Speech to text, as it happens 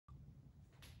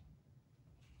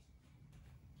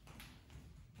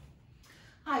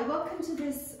Hi, welcome to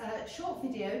this short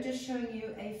video just showing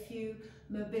you a few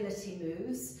mobility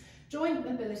moves. Joint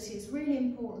mobility is really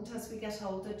important as we get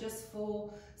older, just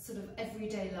for sort of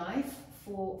everyday life,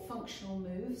 for functional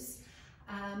moves.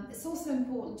 It's also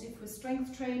important if we're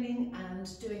strength training and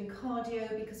doing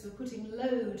cardio, because we're putting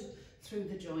load through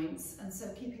the joints, and so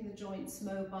keeping the joints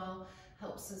mobile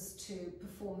helps us to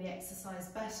perform the exercise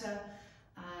better,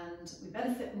 and we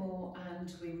benefit more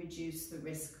and we reduce the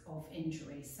risk of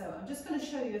injury. So I'm just going to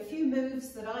show you a few moves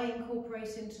that I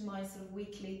incorporate into my sort of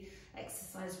weekly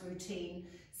exercise routine,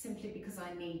 simply because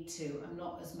I need to. I'm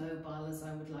not as mobile as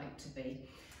I would like to be.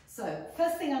 So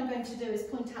first thing I'm going to do is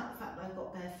point out the fact that I've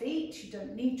got bare feet. You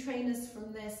don't need trainers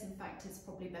from this. In fact, it's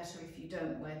probably better if you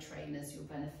don't wear trainers, you'll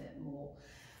benefit more.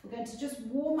 We're going to just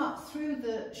warm up through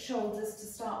the shoulders to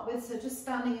start with, so just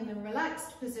standing in a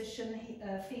relaxed position,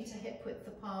 feet are hip width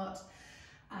apart,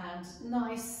 and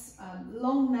nice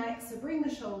long neck, so bring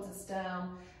the shoulders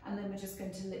down, and then we're just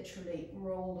going to literally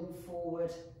roll them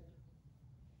forward.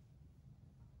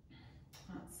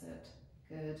 That's it,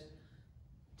 good.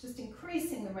 Just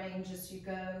increasing the range as you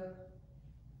go.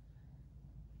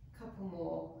 Couple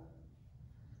more,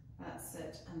 that's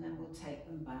it, and then we'll take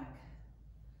them back.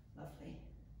 Lovely.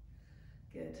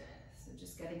 Good, so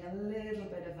just getting a little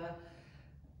bit of a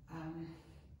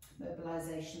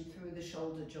mobilization through the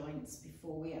shoulder joints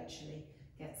before we actually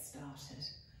get started.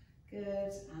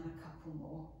 Good, and a couple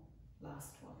more,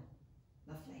 last one.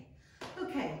 Lovely.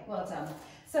 Okay, well done.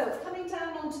 So coming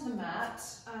down onto the mat,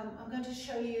 I'm going to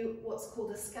show you what's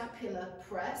called a scapular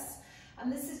press, and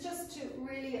this is just to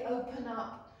really open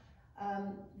up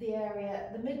the area,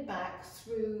 the mid-back,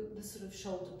 through the sort of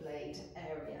shoulder blade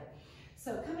area.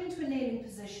 So come into a kneeling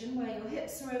position where your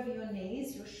hips are over your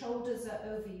knees, your shoulders are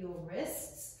over your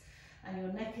wrists, and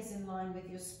your neck is in line with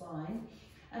your spine.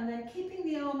 And then keeping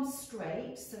the arms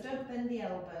straight, so don't bend the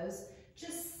elbows,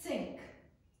 just sink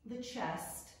the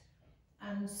chest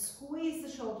and squeeze the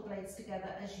shoulder blades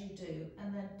together as you do,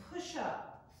 and then push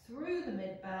up through the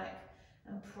mid-back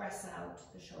and press out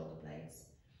the shoulder blades.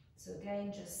 So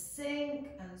again, just sink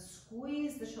and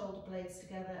squeeze the shoulder blades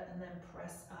together and then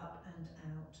press up and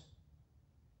out.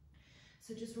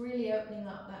 So just really opening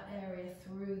up that area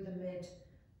through the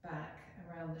mid-back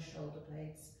around the shoulder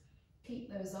blades.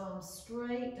 Keep those arms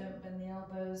straight, don't bend the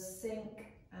elbows, sink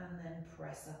and then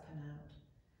press up and out.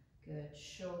 Good,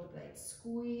 shoulder blades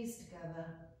squeeze together.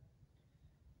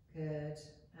 Good,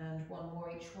 and one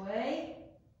more each way.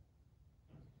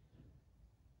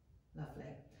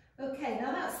 Lovely. Okay,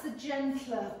 now that's the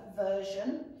gentler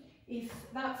version. If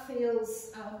that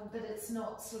feels that it's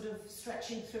not sort of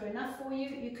stretching through enough for you,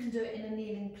 you can do it in a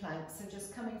kneeling plank. So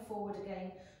just coming forward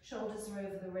again, shoulders are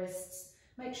over the wrists.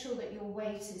 Make sure that your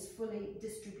weight is fully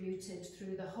distributed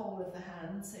through the whole of the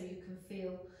hand, so you can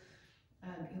feel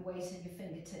your weight in your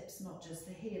fingertips, not just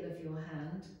the heel of your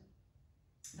hand.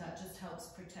 That just helps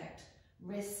protect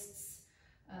wrists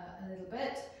a little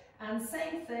bit. And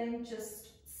same thing, just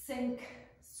sink,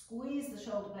 squeeze the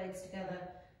shoulder blades together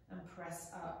and press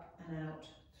up and out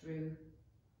through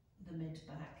the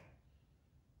mid-back.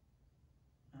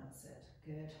 That's it,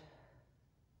 good.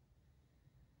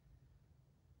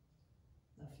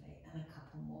 Lovely, and a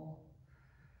couple more.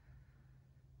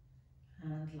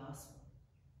 And last one.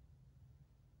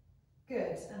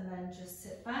 Good, and then just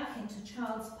sit back into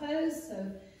child's pose,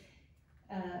 so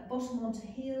bottom onto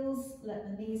heels, let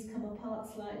the knees come apart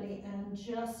slightly and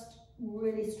just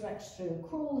really stretch through.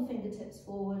 Crawl the fingertips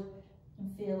forward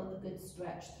and feel a good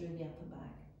stretch through the upper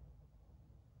back.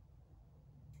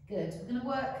 Good, we're going to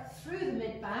work through the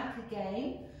mid-back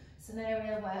again. It's an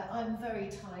area where I'm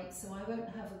very tight, so I won't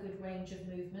have a good range of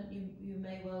movement. You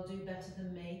may well do better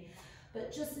than me.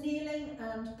 But just kneeling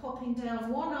and popping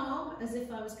down one arm as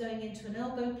if I was going into an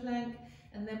elbow plank,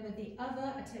 and then with the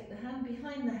other I take the hand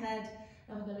behind the head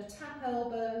and we're going to tap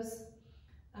elbows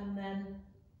and then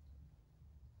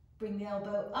bring the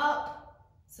elbow up,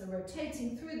 so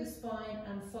rotating through the spine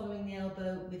and following the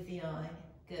elbow with the eye.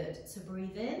 Good, so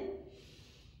breathe in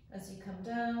as you come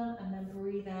down and then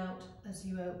breathe out as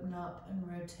you open up and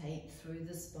rotate through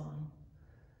the spine.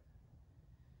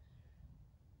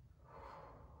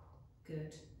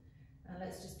 Good, and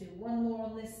let's just do one more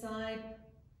on this side.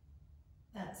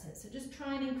 That's it, so just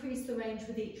try and increase the range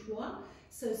with each one.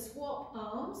 So swap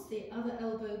arms, the other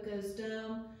elbow goes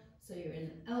down, so you're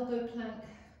in elbow plank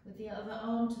with the other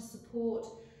arm to support,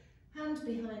 hand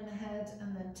behind the head,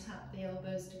 and then tap the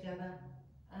elbows together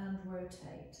and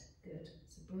rotate. Good,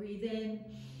 so breathe in,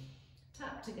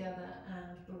 tap together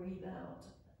and breathe out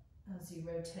as you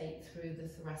rotate through the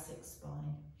thoracic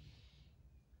spine.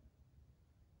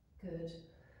 Good,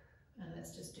 and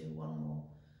let's just do one more.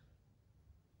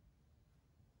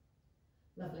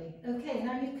 Lovely. Okay,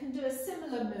 now you can do a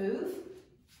similar move,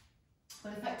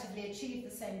 or effectively achieve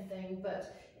the same thing,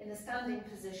 but in a standing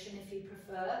position if you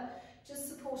prefer, just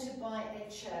supported by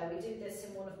a chair. We do this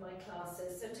in one of my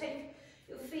classes. So take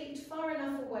your feet far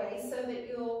enough away so that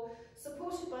you're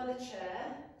supported by the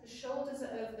chair, the shoulders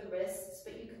are over the wrists,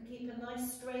 but you can keep a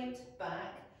nice straight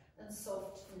back and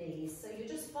soft knees. So you're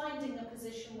just finding a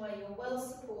position where you're well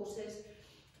supported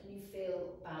and you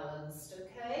feel balanced,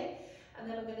 okay? And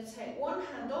then I'm going to take one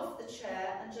hand off the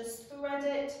chair and just thread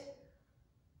it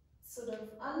sort of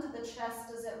under the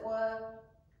chest, as it were,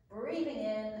 breathing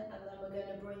in, and then we're going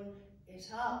to bring it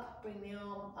up, bring the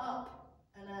arm up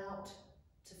and out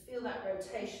to feel that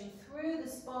rotation through the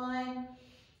spine,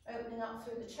 opening up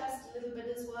through the chest a little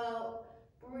bit as well,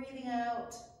 breathing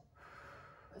out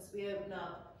as we open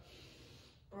up,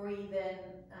 breathe in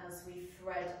as we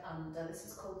thread under. This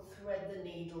is called thread the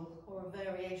needle, or a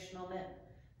variation on it.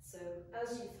 So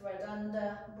as you thread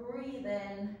under, breathe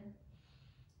in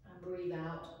and breathe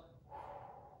out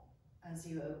as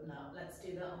you open up. Let's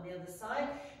do that on the other side.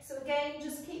 So again,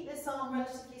 just keep this arm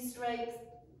relatively straight,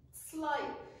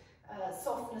 slight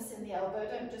softness in the elbow,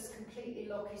 don't just completely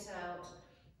lock it out,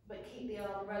 but keep the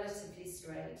arm relatively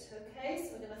straight. Okay,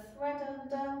 so we're going to thread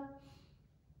under,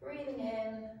 breathing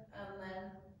in, and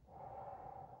then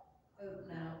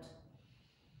open out,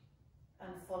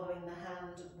 and following the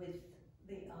hand with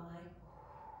the eye.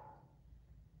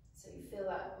 So you feel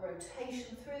that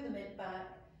rotation through the mid-back,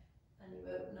 and you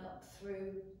open up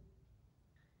through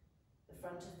the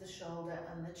front of the shoulder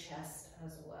and the chest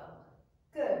as well.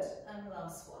 Good, and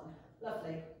last one.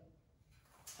 Lovely.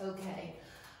 Okay,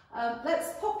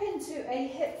 let's pop into a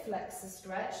hip flexor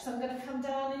stretch. So I'm going to come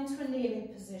down into a kneeling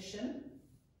position.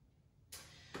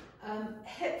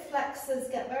 Hip flexors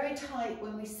get very tight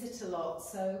when we sit a lot,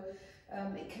 so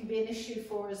it can be an issue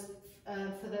for us,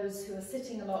 for those who are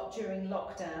sitting a lot during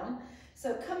lockdown.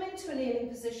 So come into a kneeling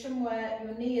position where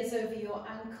your knee is over your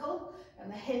ankle and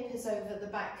the hip is over the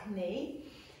back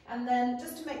knee. And then,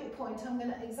 just to make the point, I'm going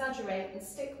to exaggerate and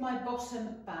stick my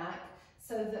bottom back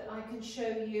so that I can show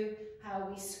you how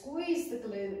we squeeze the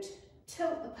glute,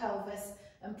 tilt the pelvis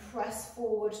and press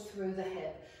forward through the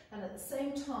hip. And at the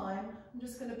same time, I'm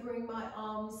just going to bring my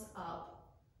arms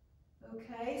up.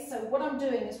 Okay, so what I'm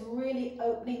doing is really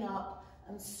opening up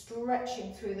and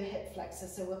stretching through the hip flexor,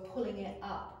 so we're pulling it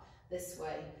up this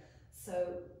way.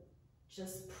 So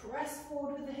just press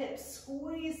forward with the hips,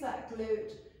 squeeze that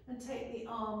glute and take the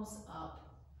arms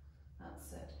up.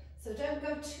 That's it. So don't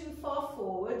go too far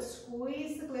forward,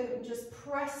 squeeze the glute and just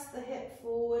press the hip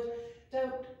forward.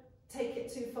 Don't take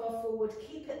it too far forward,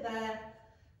 keep it there,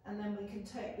 and then we can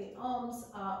take the arms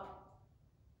up,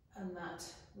 and that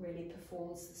really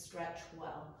performs the stretch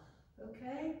well.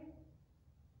 Okay?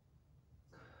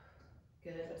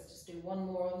 Good, let's just do one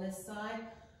more on this side.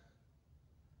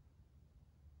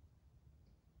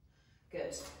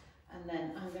 Good, and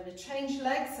then I'm going to change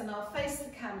legs and I'll face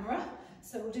the camera.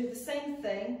 So we'll do the same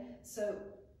thing. So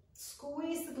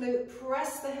squeeze the glute,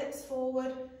 press the hips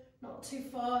forward, not too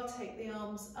far, take the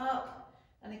arms up.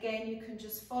 And again, you can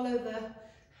just follow the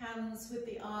hands with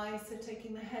the eyes, so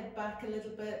taking the head back a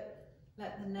little bit,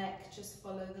 let the neck just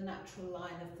follow the natural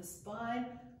line of the spine.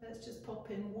 Let's just pop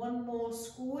in one more,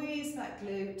 squeeze that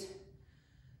glute,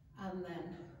 and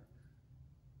then,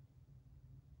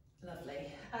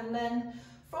 lovely. And then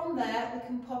from there, we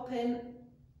can pop in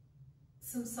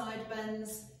some side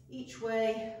bends each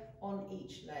way on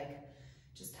each leg.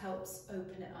 Just helps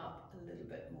open it up a little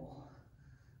bit more.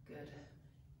 Good.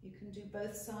 You can do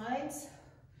both sides.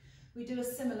 We do a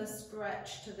similar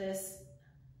stretch to this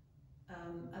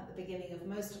at the beginning of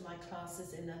most of my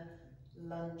classes in a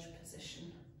lunge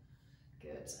position.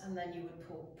 Good, and then you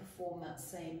would perform that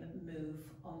same move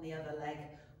on the other leg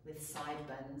with side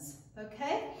bends.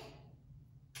 Okay,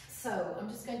 so I'm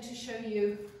just going to show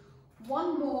you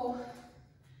one more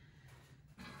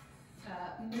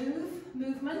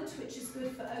movement, which is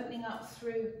good for opening up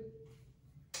through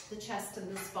the chest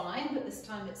and the spine, but this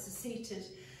time it's a seated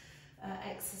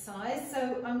exercise.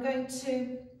 So I'm going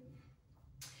to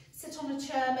sit on a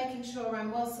chair, making sure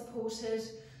I'm well supported,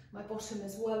 my bottom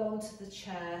is well onto the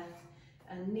chair,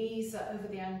 and knees are over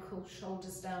the ankle,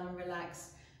 shoulders down and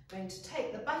relaxed. I'm going to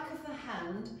take the back of the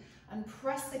hand and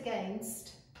press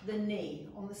against the knee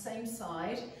on the same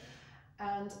side.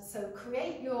 And so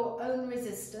create your own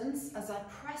resistance. As I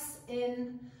press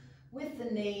in with the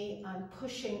knee, I'm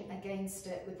pushing against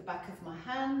it with the back of my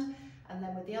hand, and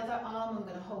then with the other arm I'm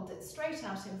going to hold it straight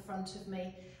out in front of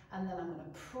me, and then I'm going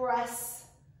to press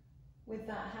with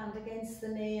that hand against the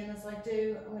knee, and as I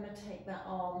do, I'm going to take that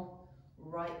arm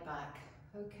right back.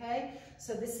 Okay,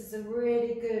 so this is a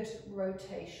really good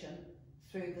rotation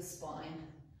through the spine.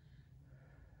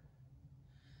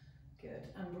 Good,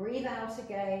 and breathe out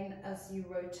again as you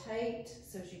rotate.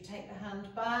 So as you take the hand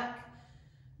back,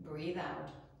 breathe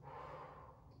out.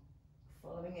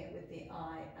 Following it with the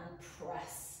eye and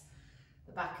press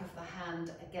the back of the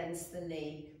hand against the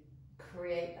knee.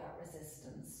 Create that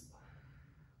resistance.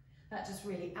 That just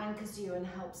really anchors you and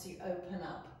helps you open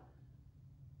up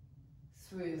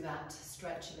through that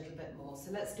stretch a little bit more.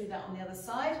 So let's do that on the other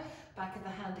side. Back of the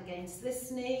hand against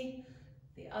this knee,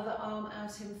 the other arm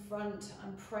out in front.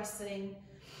 I'm pressing.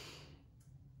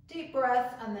 Deep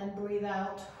breath and then breathe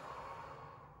out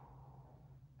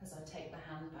as I take the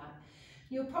hand back.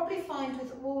 You'll probably find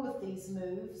with all of these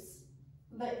moves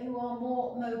that you are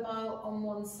more mobile on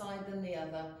one side than the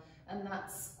other, and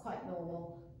that's quite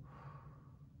normal.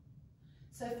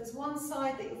 So if there's one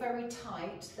side that you're very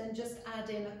tight, then just add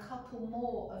in a couple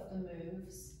more of the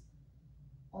moves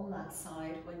on that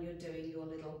side when you're doing your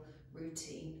little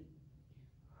routine.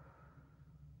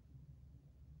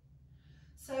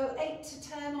 So 8 to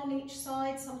 10 on each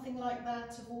side, something like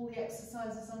that, of all the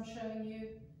exercises I'm showing you.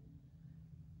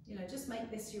 You know, just make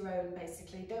this your own,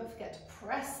 basically. Don't forget to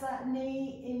press that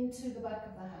knee into the back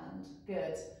of the hand.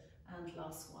 Good. And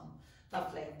last one.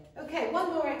 Lovely. Okay,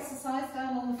 one more exercise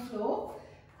down on the floor.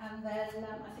 And then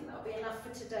I think that'll be enough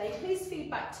for today. Please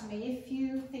feed back to me if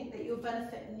you think that you'll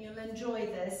benefit and you'll enjoy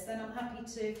this. Then I'm happy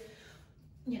to,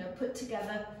 you know, put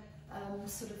together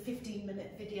sort of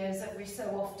 15-minute videos every so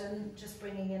often, just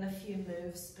bringing in a few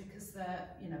moves because they're,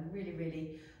 you know, really,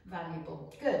 really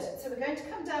valuable. Good. So we're going to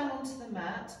come down onto the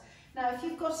mat. Now, if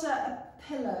you've got a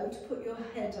pillow to put your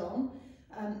head on,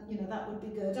 you know, that would be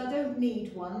good. I don't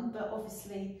need one, but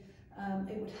obviously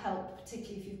it would help,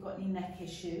 particularly if you've got any neck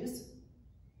issues.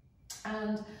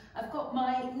 And I've got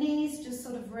my knees just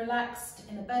sort of relaxed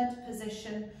in a bent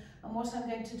position, and what I'm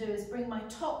going to do is bring my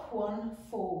top one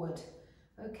forward.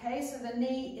 Okay, so the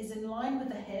knee is in line with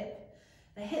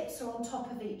the hips are on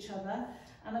top of each other,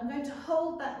 and I'm going to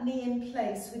hold that knee in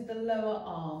place with the lower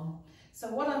arm. So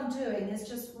what I'm doing is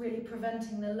just really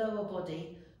preventing the lower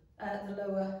body, the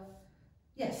lower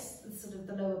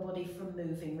body from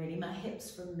moving, really, my hips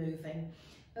from moving.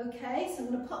 Okay, so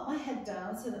I'm going to put my head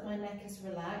down so that my neck is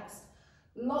relaxed,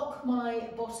 lock my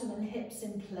bottom and hips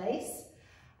in place,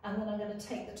 and then I'm going to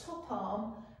take the top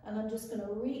arm and I'm just going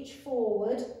to reach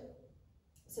forward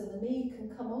so the knee can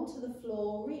come onto the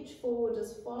floor, reach forward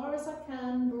as far as I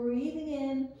can, breathing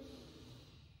in,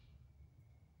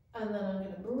 and then I'm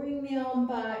going to bring the arm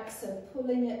back, so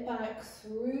pulling it back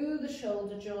through the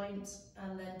shoulder joint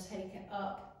and then take it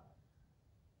up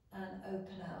and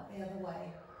open out the other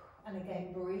way. And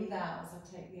again, breathe out as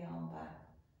I take the arm back.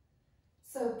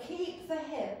 So keep the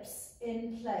hips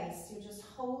in place. You're just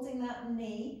holding that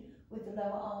knee with the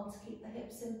lower arm to keep the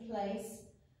hips in place.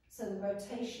 So the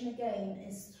rotation again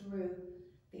is through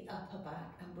the upper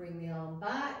back, and bring the arm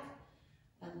back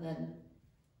and then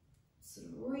sort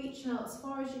of reach out as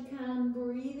far as you can,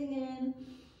 breathing in.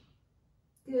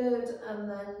 Good, and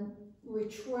then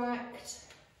retract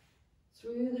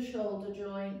through the shoulder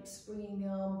joints, bringing the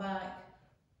arm back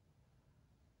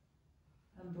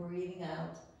and breathing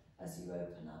out as you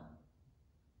open up.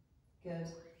 Good.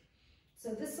 So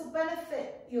this will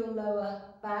benefit your lower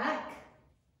back,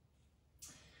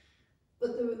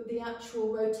 but the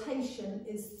actual rotation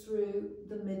is through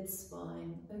the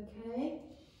mid-spine, okay?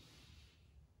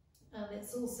 And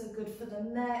it's also good for the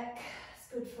neck. It's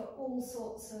good for all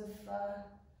sorts of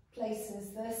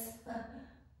places, this.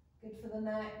 Good for the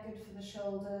neck, good for the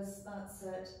shoulders, that's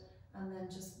it. And then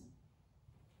just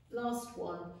last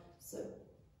one. So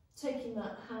taking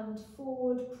that hand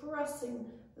forward, pressing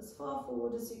as far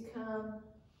forward as you can,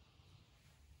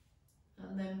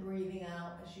 and then breathing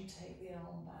out as you take the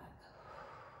arm back.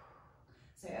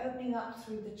 So opening up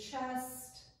through the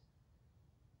chest,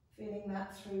 feeling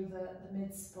that through the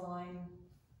mid-spine,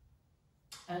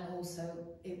 and also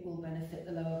it will benefit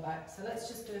the lower back. So let's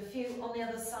just do a few on the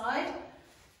other side.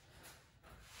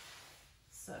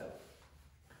 So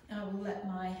I will let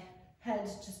my head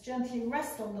just gently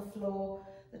rest on the floor.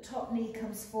 The top knee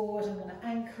comes forward. I'm going to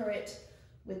anchor it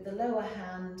with the lower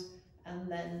hand,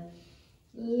 and then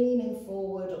leaning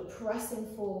forward or pressing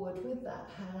forward with that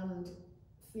hand,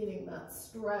 feeling that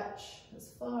stretch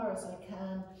as far as I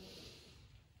can,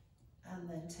 and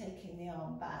then taking the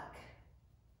arm back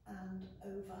and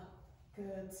over.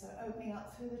 Good. So opening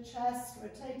up through the chest,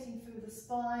 rotating through the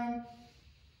spine.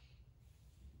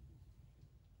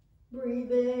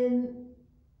 Breathe in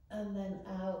and then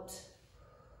out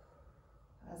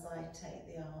as I take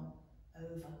the arm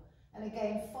over. And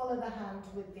again, follow the hand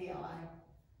with the eye.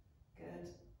 Good.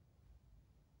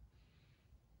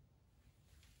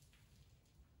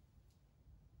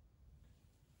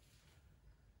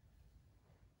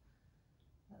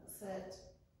 That's it.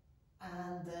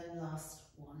 And then last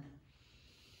one.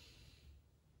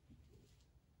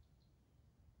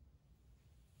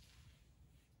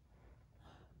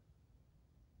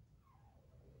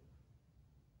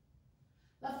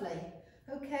 Lovely.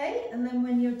 Okay, and then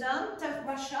when you're done, don't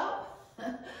rush up.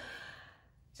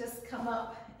 Just come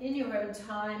up in your own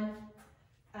time,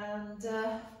 and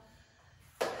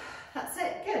that's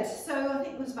it. Good. So I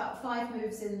think there was about 5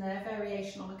 moves in there,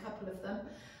 variation on a couple of them.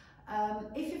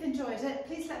 If you've enjoyed it,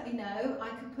 please let me know. I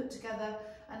can put together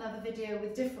another video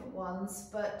with different ones,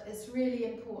 but it's really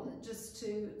important just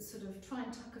to sort of try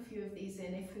and tuck a few of these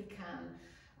in if we can,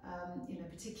 you know,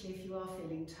 particularly if you are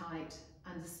feeling tight,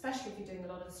 and especially if you're doing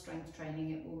a lot of strength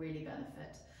training, it will really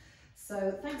benefit.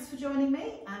 So thanks for joining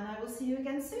me, and I will see you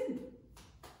again soon.